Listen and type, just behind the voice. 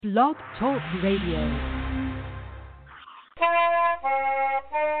Blog Talk Radio.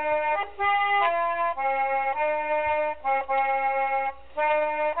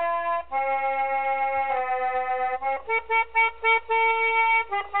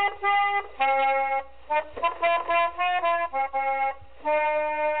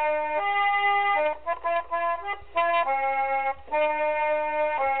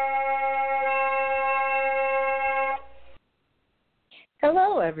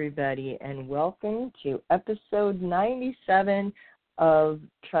 Hello, everybody, and welcome to episode 97 of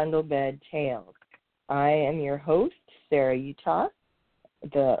Trundlebed Tales. I am your host, Sarah Utah,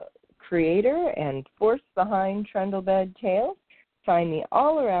 the creator and force behind Trundlebed Tales. Find me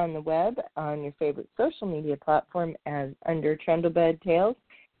all around the web on your favorite social media platform as under Trundlebed Tales,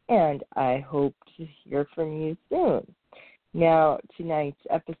 and I hope to hear from you soon. Now, tonight's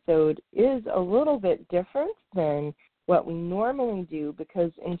episode is a little bit different than what we normally do,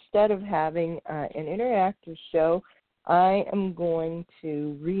 because instead of having an interactive show, I am going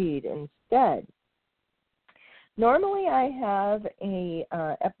to read instead. Normally I have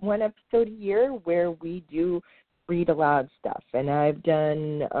one episode a year where we do read aloud stuff, and I've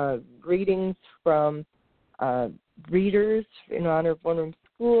done readings from readers in honor of One Room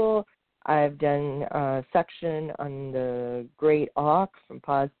School. I've done a section on the Great Auk from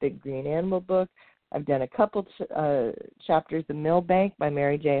Pa's Big Green Animal Book. I've done a couple chapters of Millbank by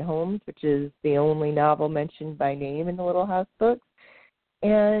Mary J. Holmes, which is the only novel mentioned by name in the Little House books.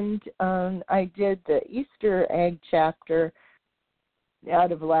 And I did the Easter egg chapter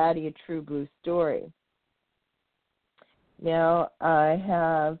out of Laddie, A True Blue Story. Now, I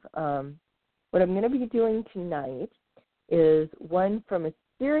have what I'm going to be doing tonight is one from a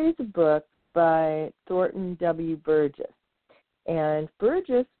series of books by Thorton W. Burgess. And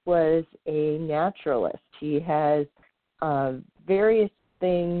Burgess was a naturalist. He has various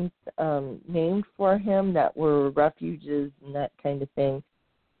things named for him that were refuges and that kind of thing.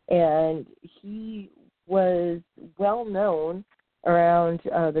 And he was well known around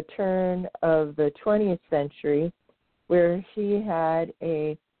the turn of the 20th century, where he had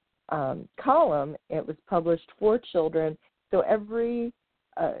a column. It was published for children. So every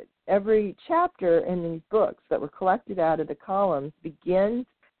chapter in these books that were collected out of the columns begins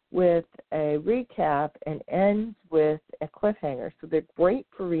with a recap and ends with a cliffhanger. So they're great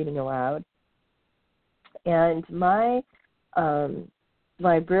for reading aloud. And my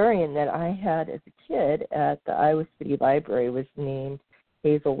librarian that I had as a kid at the Iowa City Library was named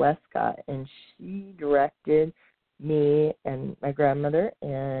Hazel Westcott, and she directed me and my grandmother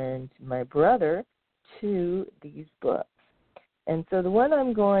and my brother to these books. And so the one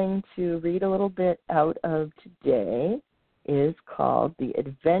I'm going to read a little bit out of today is called The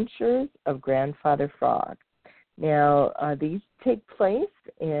Adventures of Grandfather Frog. Now, these take place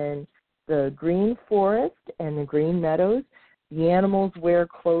in the Green Forest and the Green Meadows. The animals wear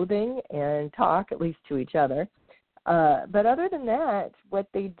clothing and talk, at least to each other. But other than that, what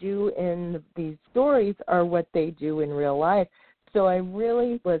they do in these stories are what they do in real life. So I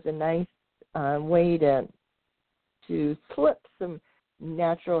really was a nice way to slip some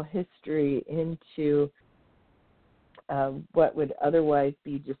natural history into what would otherwise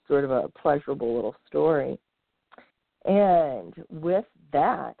be just sort of a pleasurable little story. And with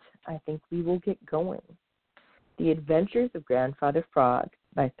that, I think we will get going. The Adventures of Grandfather Frog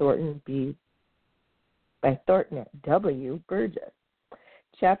by Thornton W. Burgess.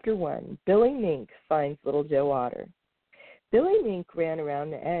 Chapter 1, Billy Mink Finds Little Joe Otter. Billy Mink ran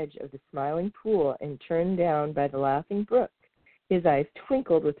around the edge of the Smiling Pool and turned down by the Laughing Brook. His eyes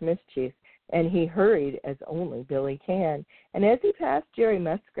twinkled with mischief, and he hurried as only Billy can. And as he passed Jerry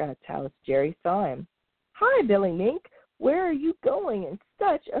Muskrat's house, Jerry saw him. "Hi, Billy Mink. Where are you going in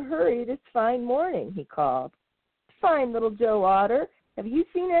such a hurry this fine morning?" he called. "Fine little Joe Otter. Have you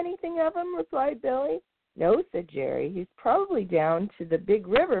seen anything of him?" replied Billy. "No," said Jerry. "He's probably down to the big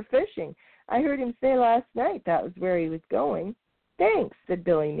river fishing. I heard him say last night that was where he was going." "Thanks," said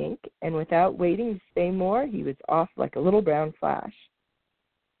Billy Mink, and without waiting to say more, he was off like a little brown flash.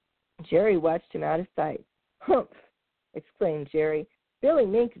 Jerry watched him out of sight. "Humph!" exclaimed Jerry. "Billy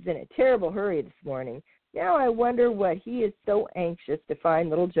Mink is in a terrible hurry this morning. Now I wonder what he is so anxious to find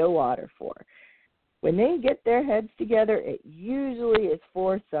little Joe Otter for. When they get their heads together, it usually is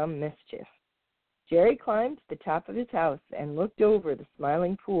for some mischief." Jerry climbed to the top of his house and looked over the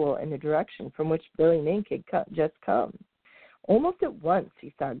Smiling Pool in the direction from which Billy Mink had just come. Almost at once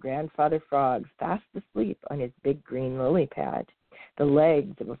he saw Grandfather Frog fast asleep on his big green lily pad. The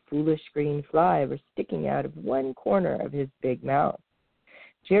legs of a foolish green fly were sticking out of one corner of his big mouth.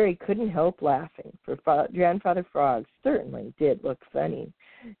 Jerry couldn't help laughing, for Grandfather Frog certainly did look funny.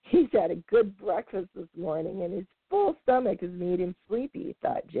 He's had a good breakfast this morning, and his full stomach has made him sleepy,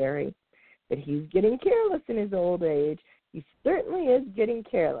 thought Jerry. But he's getting careless in his old age. He certainly is getting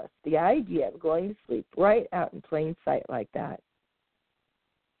careless, the idea of going to sleep right out in plain sight like that.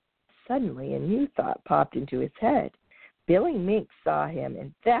 Suddenly, a new thought popped into his head. Billy Mink saw him,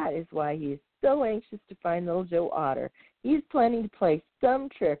 and that is why he is so anxious to find Little Joe Otter. He's planning to play some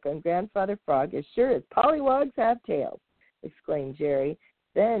trick on Grandfather Frog as sure as pollywogs have tails, exclaimed Jerry.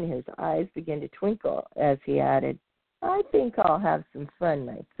 Then his eyes began to twinkle as he added, I think I'll have some fun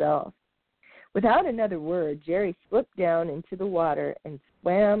myself. Without another word, Jerry slipped down into the water and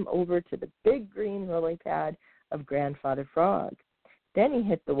swam over to the big green lily pad of Grandfather Frog. Then he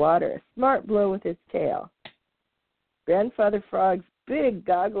hit the water a smart blow with his tail. Grandfather Frog's big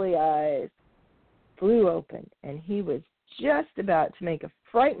goggly eyes flew open, and he was just about to make a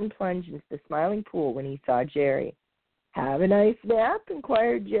frightened plunge into the smiling pool when he saw Jerry. Have a nice nap?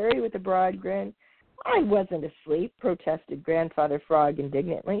 Inquired Jerry with a broad grin. I wasn't asleep, protested Grandfather Frog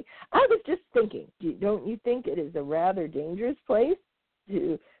indignantly. I was just thinking. Don't you think it is a rather dangerous place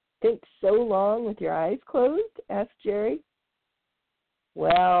to think so long with your eyes closed? Asked Jerry.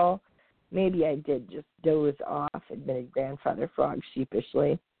 Well, maybe I did just doze off, admitted Grandfather Frog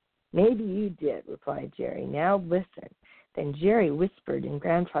sheepishly. Maybe you did, replied Jerry. Now listen. Then Jerry whispered in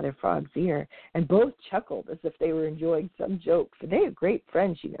Grandfather Frog's ear, and both chuckled as if they were enjoying some joke, for they are great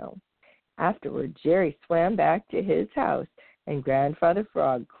friends, you know. Afterward, Jerry swam back to his house, and Grandfather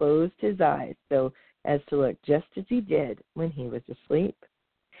Frog closed his eyes so as to look just as he did when he was asleep.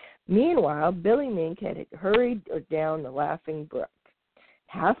 Meanwhile, Billy Mink had hurried down the Laughing Brook.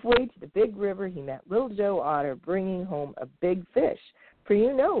 Halfway to the big river, he met Little Joe Otter bringing home a big fish, for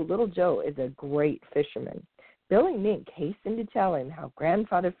you know Little Joe is a great fisherman. Billy Mink hastened to tell him how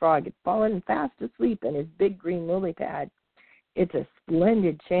Grandfather Frog had fallen fast asleep in his big green lily pad. It's a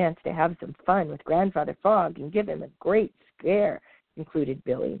splendid chance to have some fun with Grandfather Frog and give him a great scare, concluded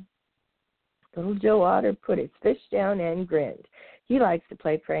Billy. Little Joe Otter put his fish down and grinned. He likes to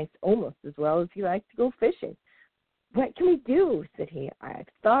play pranks almost as well as he likes to go fishing. What can we do? Said he. I've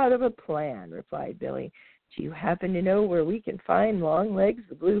thought of a plan, replied Billy. Do you happen to know where we can find Longlegs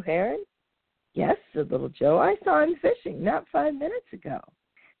the Blue Heron? Yes, said Little Joe. I saw him fishing not 5 minutes ago.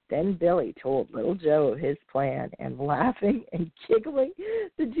 Then Billy told Little Joe of his plan, and laughing and giggling,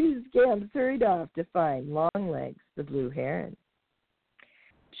 the two scamps hurried off to find Longlegs the Blue Heron.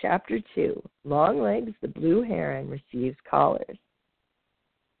 Chapter 2, Longlegs the Blue Heron Receives Callers.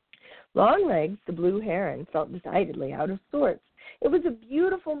 Longlegs the Blue Heron felt decidedly out of sorts. It was a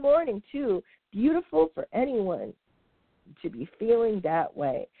beautiful morning, too, beautiful for anyone to be feeling that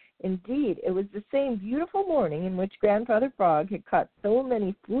way. Indeed, it was the same beautiful morning in which Grandfather Frog had caught so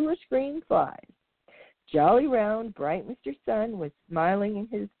many foolish green flies. Jolly, round, bright Mr. Sun was smiling in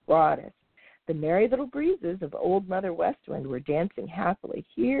his broadest. The merry little breezes of Old Mother West Wind were dancing happily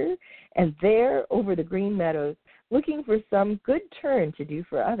here and there over the Green Meadows, looking for some good turn to do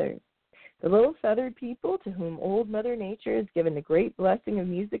for others. The little feathered people, to whom Old Mother Nature has given the great blessing of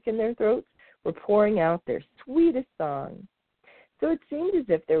music in their throats, were pouring out their sweetest songs. So it seemed as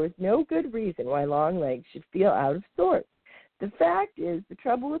if there was no good reason why Longlegs should feel out of sorts. The fact is, the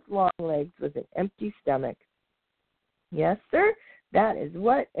trouble with Longlegs was an empty stomach. Yes, sir, that is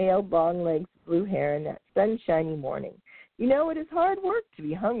what ailed Longlegs the Blue Heron that sunshiny morning. You know, it is hard work to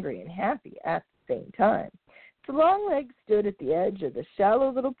be hungry and happy at the same time. So Longlegs stood at the edge of the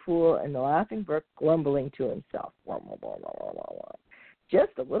shallow little pool in the Laughing Brook, grumbling to himself.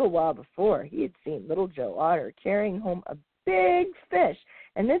 Just a little while before, he had seen Little Joe Otter carrying home a big fish,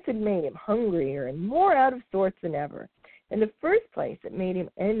 and this had made him hungrier and more out of sorts than ever. In the first place, it made him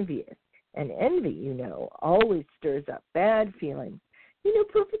envious, and envy, you know, always stirs up bad feelings. He knew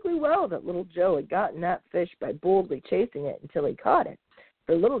perfectly well that Little Joe had gotten that fish by boldly chasing it until he caught it,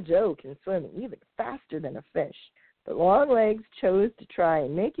 for Little Joe can swim even faster than a fish. But Longlegs chose to try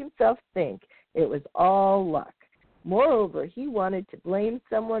and make himself think it was all luck. Moreover, he wanted to blame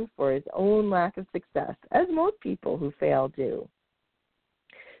someone for his own lack of success, as most people who fail do.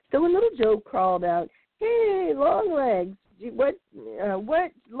 So when Little Joe crawled out, "Hey, Longlegs, what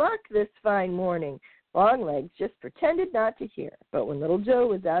luck this fine morning?" Longlegs just pretended not to hear. But when Little Joe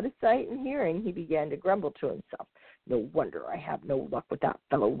was out of sight and hearing, he began to grumble to himself. "No wonder I have no luck with that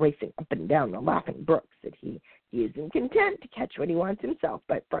fellow racing up and down the Laughing Brook," said he. "He isn't content to catch what he wants himself,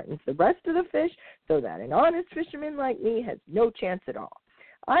 but frightens the rest of the fish, so that an honest fisherman like me has no chance at all.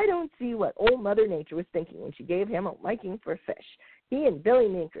 I don't see what Old Mother Nature was thinking when she gave him a liking for fish. He and Billy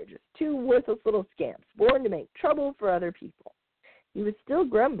Mink are just two worthless little scamps, born to make trouble for other people." He was still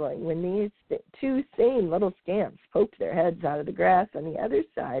grumbling when these two same little scamps poked their heads out of the grass on the other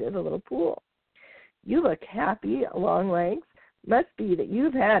side of the little pool. "You look happy, Longlegs. Must be that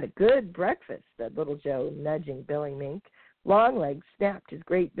you've had a good breakfast," said Little Joe, nudging Billy Mink. Longlegs snapped his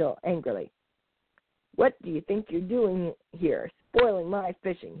great bill angrily. "What do you think you're doing here, spoiling my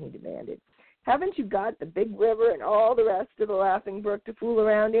fishing?" he demanded. "Haven't you got the big river and all the rest of the Laughing Brook to fool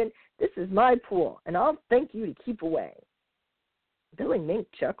around in? This is my pool, and I'll thank you to keep away." Billy Mink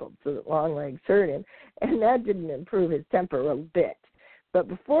chuckled so that Longlegs heard him, and that didn't improve his temper a bit. But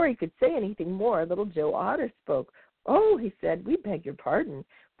before he could say anything more, Little Joe Otter spoke. "Oh," he said, "we beg your pardon.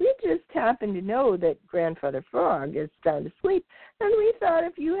 We just happened to know that Grandfather Frog is sound asleep, and we thought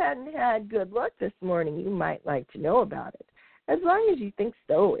if you hadn't had good luck this morning, you might like to know about it. As long as you think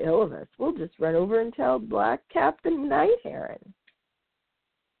so ill of us, we'll just run over and tell Black-Cap the Night Heron."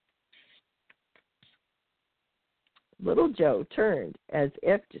 Little Joe turned as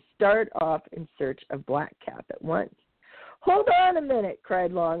if to start off in search of Black-Cap at once. "Hold on a minute,"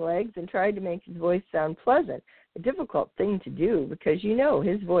 cried Longlegs, and tried to make his voice sound pleasant, a difficult thing to do because you know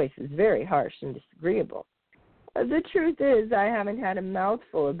his voice is very harsh and disagreeable. "The truth is I haven't had a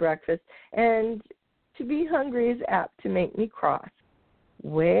mouthful of breakfast, and to be hungry is apt to make me cross.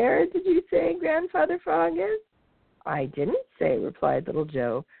 Where did you say Grandfather Frog is?" "I didn't say," replied Little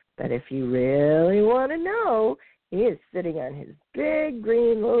Joe, "but if you really want to know, he is sitting on his big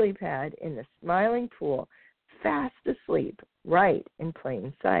green lily pad in the Smiling Pool, fast asleep, right in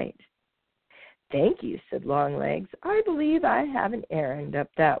plain sight." "Thank you," said Longlegs. "I believe I have an errand up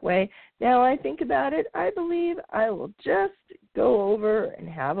that way. Now I think about it, I believe I will just go over and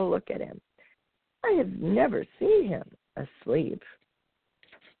have a look at him. I have never seen him asleep."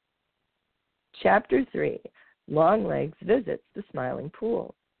 Chapter 3, Longlegs Visits the Smiling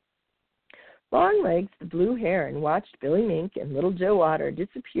Pool. Longlegs the Blue Heron watched Billy Mink and Little Joe Otter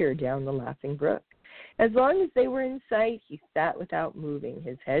disappear down the Laughing Brook. As long as they were in sight, he sat without moving,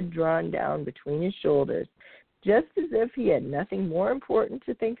 his head drawn down between his shoulders, just as if he had nothing more important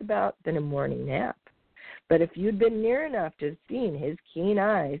to think about than a morning nap. But if you'd been near enough to have seen his keen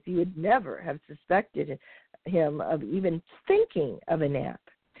eyes, you would never have suspected him of even thinking of a nap.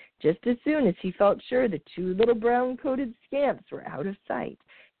 Just as soon as he felt sure the two little brown-coated scamps were out of sight,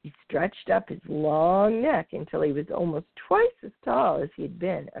 he stretched up his long neck until he was almost twice as tall as he had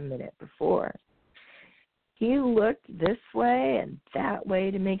been a minute before. He looked this way and that way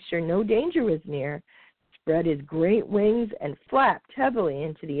to make sure no danger was near, spread his great wings and flapped heavily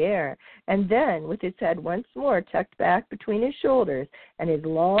into the air, and then, with his head once more tucked back between his shoulders and his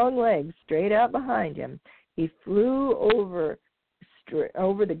long legs straight out behind him, he flew over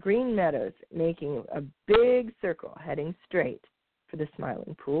the Green Meadows, making a big circle, heading straight for the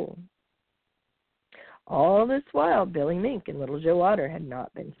Smiling Pool. All this while, Billy Mink and Little Joe Otter had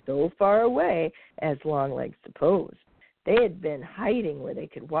not been so far away as Longlegs supposed. They had been hiding where they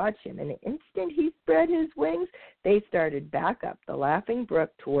could watch him, and the instant he spread his wings, they started back up the Laughing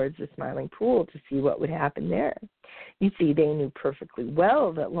Brook towards the Smiling Pool to see what would happen there. You see, they knew perfectly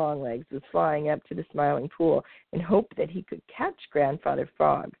well that Longlegs was flying up to the Smiling Pool in hope that he could catch Grandfather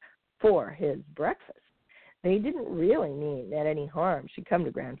Frog for his breakfast. They didn't really mean that any harm should come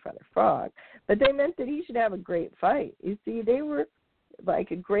to Grandfather Frog, but they meant that he should have a great fight. You see, they were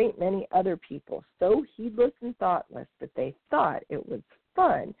like a great many other people, so heedless and thoughtless that they thought it was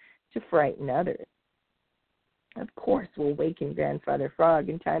fun to frighten others. "Of course, we'll waken Grandfather Frog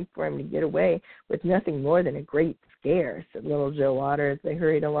in time for him to get away with nothing more than a great scare," said Little Joe Otter as they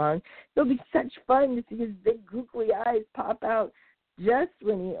hurried along. "It'll be such fun to see his big googly eyes pop out just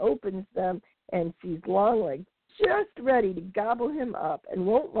when he opens them and sees Longlegs just ready to gobble him up. And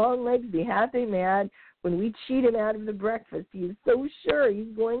won't Longlegs be happy mad when we cheat him out of the breakfast he is so sure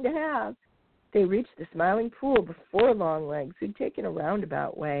he's going to have?" They reached the Smiling Pool before Longlegs, who'd taken a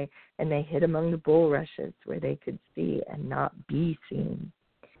roundabout way, and they hid among the bulrushes where they could see and not be seen.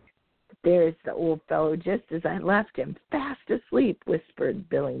 "There's the old fellow just as I left him, fast asleep," whispered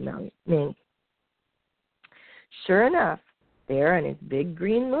Billy Mink. Sure enough, there on his big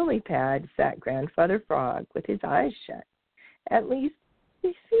green lily pad sat Grandfather Frog with his eyes shut. At least,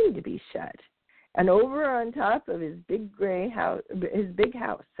 they seemed to be shut. And over on top of his big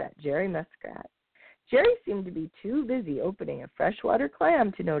house sat Jerry Muskrat. Jerry seemed to be too busy opening a freshwater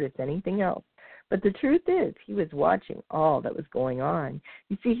clam to notice anything else. But the truth is, he was watching all that was going on.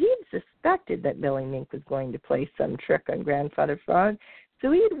 You see, he had suspected that Billy Mink was going to play some trick on Grandfather Frog,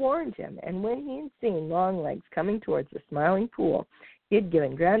 so he had warned him, and when he had seen Longlegs coming towards the Smiling Pool, he had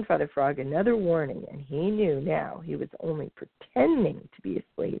given Grandfather Frog another warning, and he knew now he was only pretending to be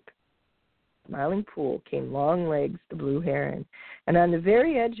asleep. Smiling Pool came Longlegs the blue heron, and on the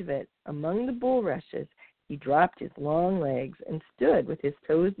very edge of it, among the bulrushes, he dropped his long legs and stood with his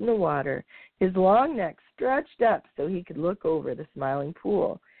toes in the water, his long neck stretched up so he could look over the Smiling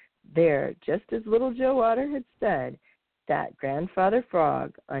Pool. There, just as Little Joe Otter had said, sat Grandfather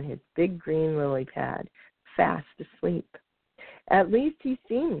Frog on his big green lily pad, fast asleep. At least he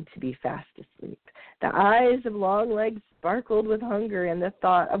seemed to be fast asleep. The eyes of Longlegs sparkled with hunger and the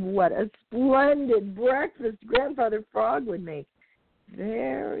thought of what a splendid breakfast Grandfather Frog would make.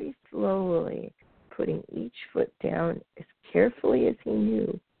 Very slowly, putting each foot down as carefully as he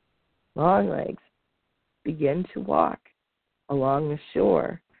knew, Longlegs began to walk along the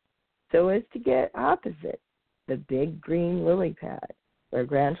shore so as to get opposite the big green lily pad where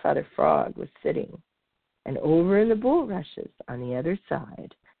Grandfather Frog was sitting. And over in the bulrushes on the other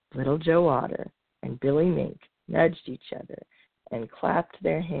side, Little Joe Otter and Billy Mink nudged each other and clapped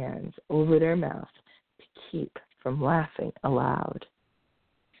their hands over their mouths to keep from laughing aloud.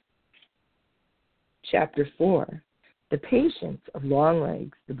 Chapter 4, The Patience of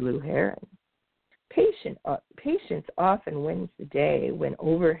Longlegs the Blue Heron. Patience often wins the day when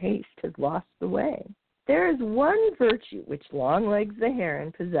overhaste has lost the way. There is one virtue which Longlegs the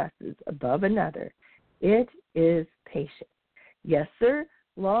Heron possesses above another. It is patience. Yes, sir,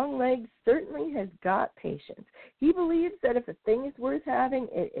 Longlegs certainly has got patience. He believes that if a thing is worth having,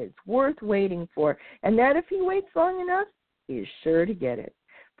 it is worth waiting for, and that if he waits long enough, he is sure to get it.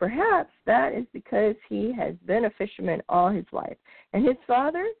 Perhaps that is because he has been a fisherman all his life, and his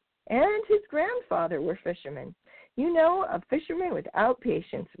father and his grandfather were fishermen. You know, a fisherman without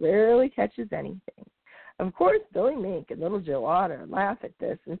patience rarely catches anything. Of course, Billy Mink and Little Joe Otter laugh at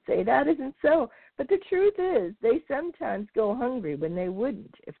this and say that isn't so, but the truth is they sometimes go hungry when they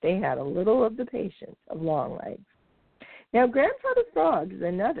wouldn't if they had a little of the patience of Longlegs. Now, Grandfather Frog is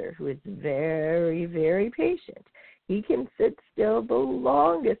another who is very, very patient. He can sit still the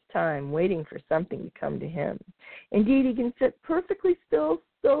longest time waiting for something to come to him. Indeed, he can sit perfectly still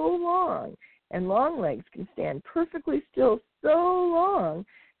so long, and Longlegs can stand perfectly still so long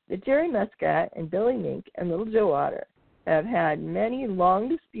that Jerry Muskrat and Billy Mink and Little Joe Otter have had many long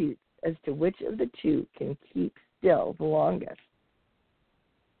disputes as to which of the two can keep still the longest.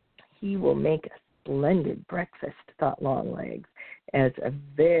 He will make a splendid breakfast, thought Longlegs, as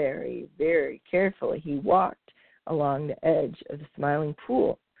very, very carefully he walked along the edge of the Smiling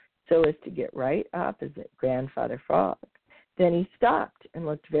Pool so as to get right opposite Grandfather Frog. Then he stopped and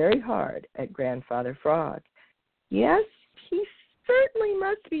looked very hard at Grandfather Frog. Yes, he certainly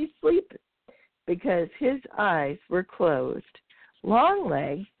must be sleeping because his eyes were closed.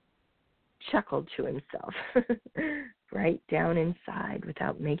 Longlegs chuckled to himself right down inside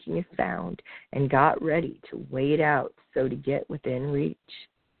without making a sound and got ready to wade out so to get within reach.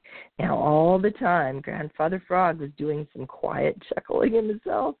 Now, all the time, Grandfather Frog was doing some quiet chuckling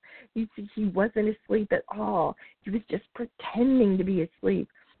himself. You see, he wasn't asleep at all. He was just pretending to be asleep.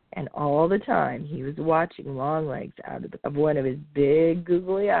 And all the time, he was watching Longlegs out of one of his big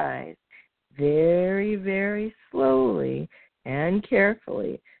googly eyes, very, very slowly and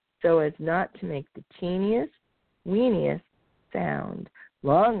carefully, so as not to make the teeniest, weeniest sound.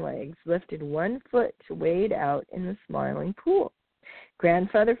 Longlegs lifted one foot to wade out in the Smiling Pool.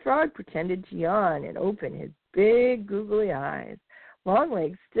 Grandfather Frog pretended to yawn and open his big googly eyes.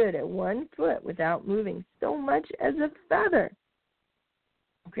 Longlegs stood at 1 foot without moving so much as a feather.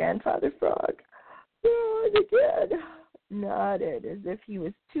 Grandfather Frog yawned again, nodded as if he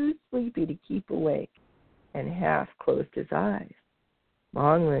was too sleepy to keep awake, and half closed his eyes.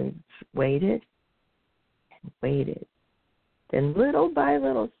 Longlegs waited and waited. Then little by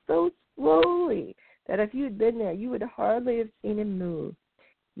little, so slowly that if you had been there, you would hardly have seen him move.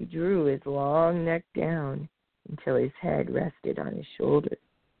 He drew his long neck down until his head rested on his shoulders.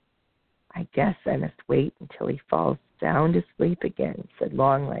 I guess I must wait until he falls sound asleep again, said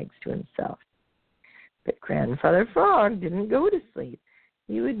Longlegs to himself. But Grandfather Frog didn't go to sleep.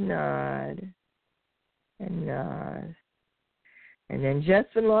 He would nod and nod. And then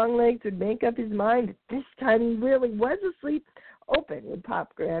just when Longlegs would make up his mind that this time he really was asleep, open would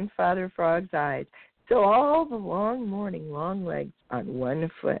pop Grandfather Frog's eyes. So all the long morning, Longlegs on 1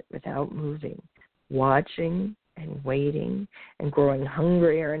 foot without moving, watching and waiting and growing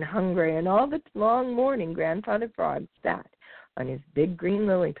hungrier and hungrier. And all the long morning, Grandfather Frog sat on his big green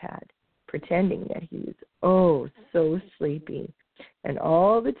lily pad, pretending that he was so sleepy, and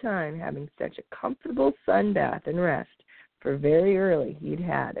all the time having such a comfortable sun bath and rest, for very early he'd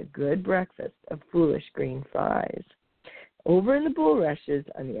had a good breakfast of foolish green flies. Over in the bulrushes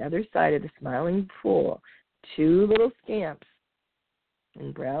on the other side of the Smiling Pool, 2 little scamps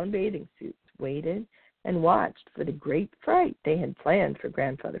in brown bathing suits waited and watched for the great fright they had planned for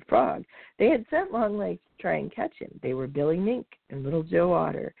Grandfather Frog. They had sent Longlegs to try and catch him. They were Billy Mink and Little Joe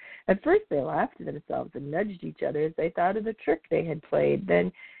Otter. At first they laughed to themselves and nudged each other as they thought of the trick they had played.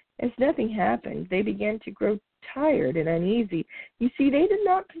 Then, as nothing happened, they began to grow tired and uneasy. You see, they did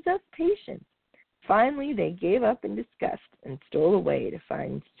not possess patience. Finally, they gave up in disgust and stole away to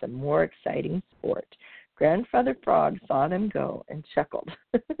find some more exciting sport. Grandfather Frog saw them go and chuckled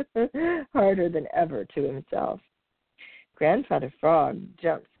harder than ever to himself. Grandfather Frog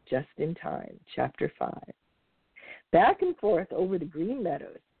jumps just in time. Chapter 5. Back and forth over the Green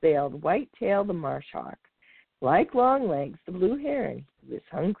Meadows sailed Whitetail the Marsh Hawk. Like Longlegs the Blue Heron, he was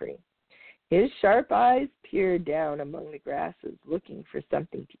hungry. His sharp eyes peered down among the grasses, looking for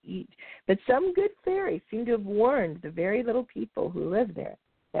something to eat. But some good fairy seemed to have warned the very little people who lived there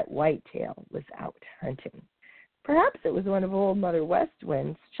that Whitetail was out hunting. Perhaps it was one of Old Mother West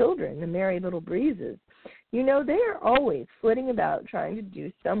Wind's children, the Merry Little Breezes. You know, they are always flitting about trying to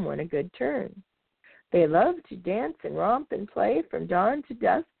do someone a good turn. They love to dance and romp and play from dawn to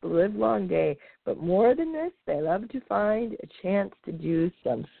dusk the livelong day, but more than this, they love to find a chance to do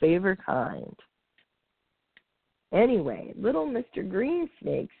some favor kind. Anyway, little Mr. Green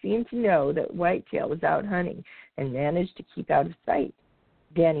Snake seemed to know that Whitetail was out hunting and managed to keep out of sight.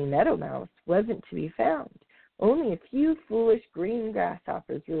 Danny Meadow Mouse wasn't to be found. Only a few foolish green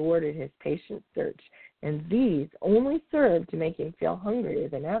grasshoppers rewarded his patient search, and these only served to make him feel hungrier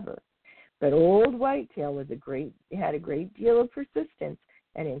than ever. But old Whitetail had a great deal of persistence,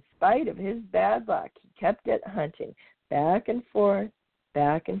 and in spite of his bad luck, he kept at hunting, back and forth,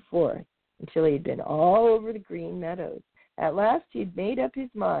 until he had been all over the Green Meadows. At last he had made up his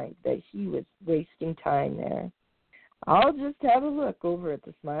mind that he was wasting time there. I'll just have a look over at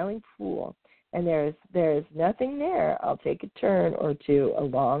the Smiling Pool, and there's nothing there. I'll take a turn or two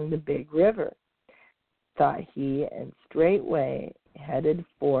along the big river, thought he, and straightway headed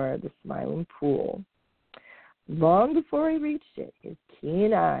for the Smiling Pool. Long before he reached it, his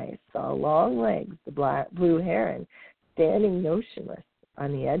keen eyes saw Longlegs, the blue heron, standing motionless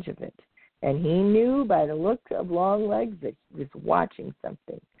on the edge of it, and he knew by the look of Longlegs that he was watching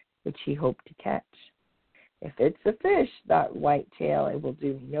something which he hoped to catch. If it's a fish, thought Whitetail, it will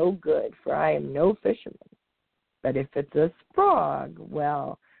do me no good, for I am no fisherman. But if it's a frog,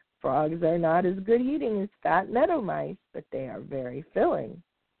 well, frogs are not as good eating as fat meadow mice, but they are very filling.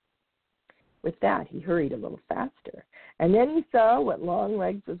 With that, he hurried a little faster, and then he saw what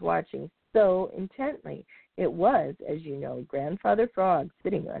Longlegs was watching so intently. It was, as you know, Grandfather Frog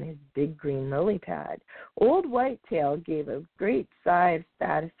sitting on his big green lily pad. Old Whitetail gave a great sigh of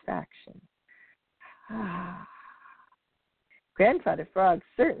satisfaction. Grandfather Frog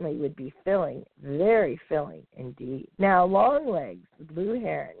certainly would be filling, very filling indeed. Now Longlegs, the blue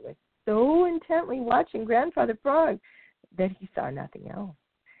heron, was so intently watching Grandfather Frog that he saw nothing else.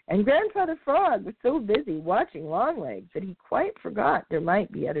 And Grandfather Frog was so busy watching Longlegs that he quite forgot there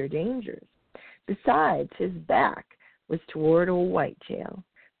might be other dangers. Besides, his back was toward old Whitetail.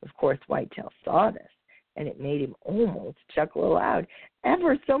 Of course, Whitetail saw this, and it made him almost chuckle aloud.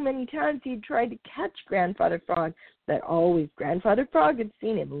 Ever so many times he had tried to catch Grandfather Frog, but always Grandfather Frog had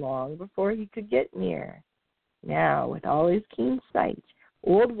seen him long before he could get near. Now, with all his keen sight,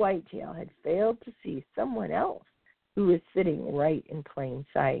 old Whitetail had failed to see someone else who was sitting right in plain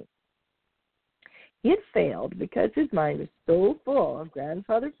sight. He had failed because his mind was so full of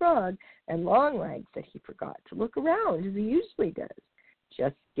Grandfather Frog and Longlegs that he forgot to look around as he usually does.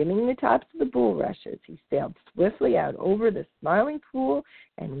 Just skimming the tops of the bulrushes, he sailed swiftly out over the Smiling Pool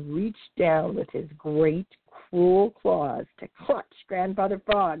and reached down with his great, cruel claws to clutch Grandfather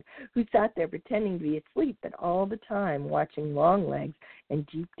Frog, who sat there pretending to be asleep, but all the time watching Longlegs and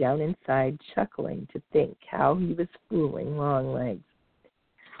deep down inside chuckling to think how he was fooling Longlegs.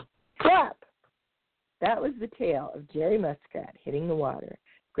 Slap! That was the tail of Jerry Muskrat hitting the water.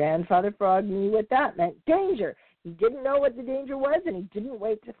 Grandfather Frog knew what that meant. Danger! He didn't know what the danger was, and he didn't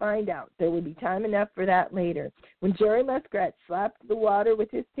wait to find out. There would be time enough for that later. When Jerry Muskrat slapped the water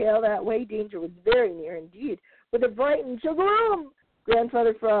with his tail that way, danger was very near indeed. With a frightened chugaloom,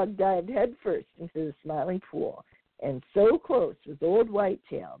 Grandfather Frog dived headfirst into the Smiling Pool, and so close was old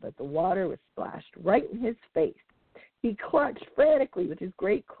Whitetail that the water was splashed right in his face. He clutched frantically with his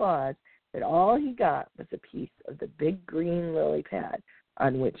great claws, but all he got was a piece of the big green lily pad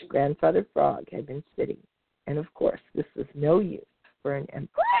on which Grandfather Frog had been sitting. And, of course, this was no use for an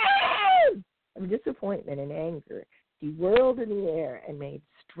empire of disappointment and anger. He whirled in the air and made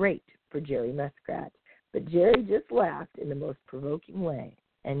straight for Jerry Muskrat. But Jerry just laughed in the most provoking way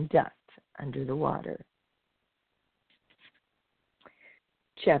and ducked under the water.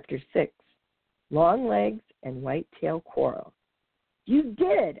 Chapter 6. Longlegs and Whitetail quarrel. You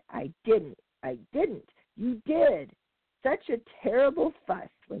did. I didn't. I didn't. You did. Such a terrible fuss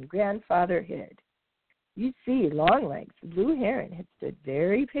when Grandfather hid. You see, Longlegs, the blue heron, had stood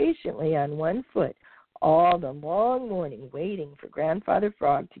very patiently on one foot all the long morning waiting for Grandfather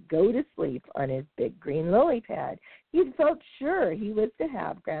Frog to go to sleep on his big green lily pad. He'd felt sure he was to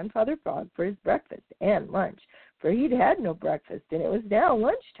have Grandfather Frog for his breakfast and lunch, for he'd had no breakfast and it was now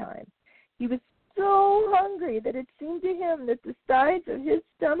lunchtime. He was so hungry that it seemed to him that the sides of his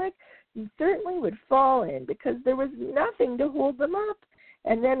stomach certainly would fall in because there was nothing to hold them up.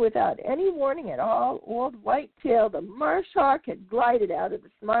 And then, without any warning at all, old Whitetail, the marsh hawk, had glided out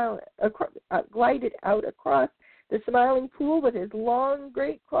across the Smiling Pool with his long,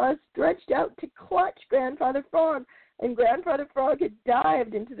 great claws stretched out to clutch Grandfather Frog. And Grandfather Frog had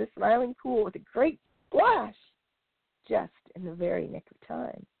dived into the Smiling Pool with a great splash, just in the very nick of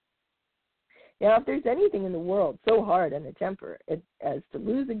time. Now, if there's anything in the world so hard on the temper as to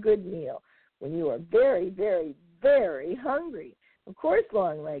lose a good meal when you are very, very, very hungry, of course,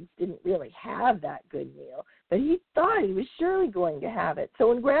 Longlegs didn't really have that good meal, but he thought he was surely going to have it. So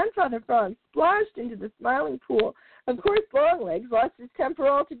when Grandfather Frog splashed into the Smiling Pool, of course, Longlegs lost his temper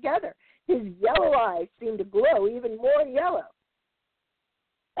altogether. His yellow eyes seemed to glow even more yellow.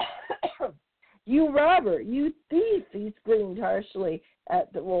 You robber, you thief, he screamed harshly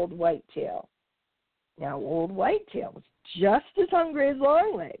at the old Whitetail. Now, old Whitetail was just as hungry as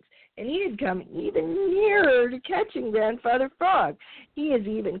Longlegs, and he had come even nearer to catching Grandfather Frog. He is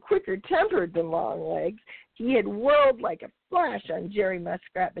even quicker-tempered than Longlegs. He had whirled like a flash on Jerry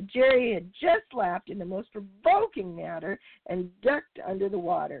Muskrat, but Jerry had just laughed in the most provoking manner and ducked under the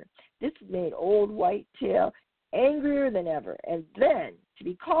water. This made old Whitetail angrier than ever, and then to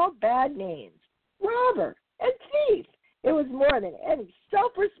be called bad names, robber and thief, it was more than any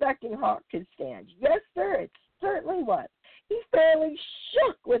self-respecting hawk could stand. Yes, sir, it certainly was. He fairly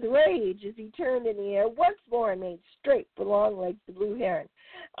shook with rage as he turned in the air once more and made straight for Longlegs the blue heron.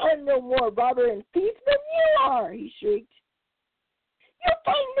 I'm no more robber and thief than you are, he shrieked. You're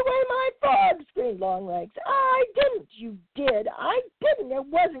fighting away my frog, screamed Longlegs. I didn't, you did. I didn't. It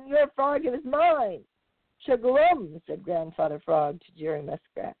wasn't your frog, it was mine. Chug-a-rum, said Grandfather Frog to Jerry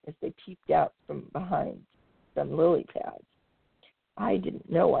Muskrat as they peeped out from behind some lily pads. I didn't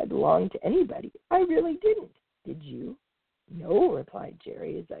know I belonged to anybody. I really didn't. Did you? No, replied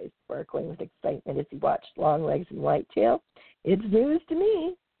Jerry, his eyes sparkling with excitement as he watched Longlegs and Whitetail. It's news to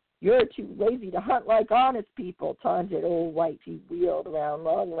me. You're too lazy to hunt like honest people, taunted old White. He wheeled around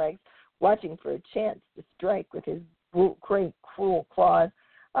Longlegs, watching for a chance to strike with his great cruel claws.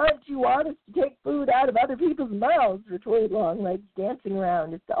 I'm too honest to take food out of other people's mouths, retorted Longlegs, dancing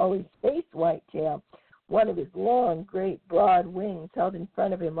around as to always face Whitetail. One of his long, great, broad wings held in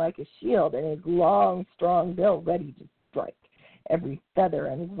front of him like a shield, and his long, strong bill ready to strike. Every feather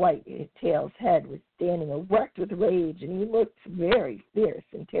on Whitetail's head was standing erect with rage, and he looked very fierce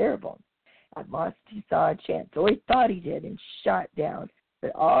and terrible. At last he saw a chance, or he thought he did, and shot down.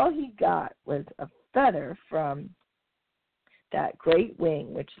 But all he got was a feather from that great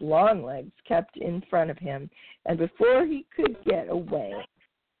wing which Longlegs kept in front of him, and before he could get away,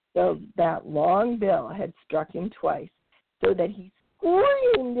 so that long bill had struck him twice, so that he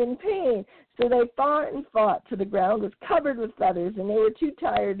screamed in pain. So they fought and fought till the ground was covered with feathers, and they were too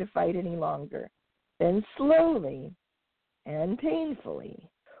tired to fight any longer. Then slowly and painfully,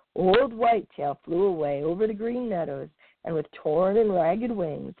 old Whitetail flew away over the Green Meadows, and with torn and ragged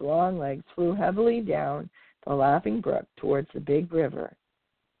wings, Longlegs flew heavily down the Laughing Brook towards the big river.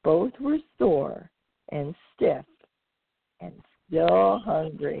 Both were sore and stiff and still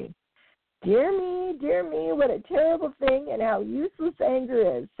hungry. Dear me, what a terrible thing, and how useless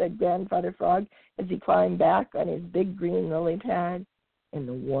anger is, said Grandfather Frog as he climbed back on his big green lily pad in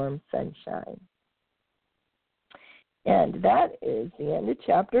the warm sunshine. And that is the end of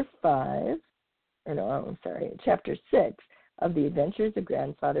chapter 6 of The Adventures of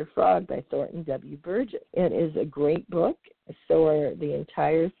Grandfather Frog by Thornton W. Burgess. It is a great book, so are the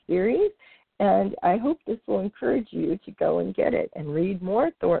entire series, and I hope this will encourage you to go and get it and read more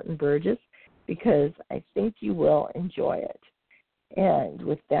Thornton Burgess, because I think you will enjoy it. And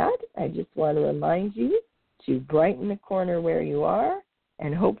with that, I just want to remind you to brighten the corner where you are,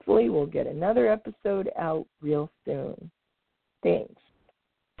 and hopefully we'll get another episode out real soon. Thanks.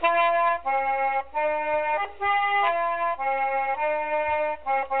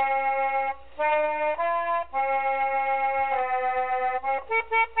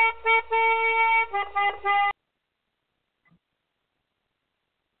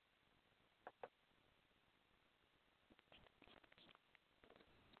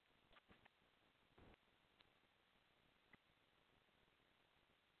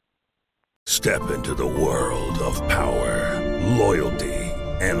 Step into the world of power, loyalty,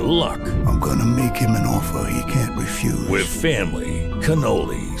 and luck. I'm gonna make him an offer he can't refuse. With family,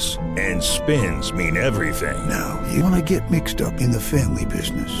 cannolis, and spins mean everything. Now, you wanna get mixed up in the family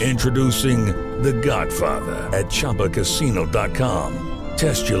business. Introducing The Godfather at ChumbaCasino.com.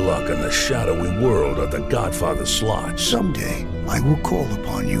 Test your luck in the shadowy world of The Godfather slot. Someday, I will call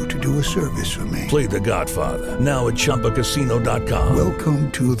upon you to do a service for me. Play The Godfather, now at ChumbaCasino.com.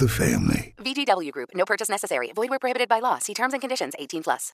 Welcome to the family. VGW Group. No purchase necessary. Void where prohibited by law. See terms and conditions. 18+.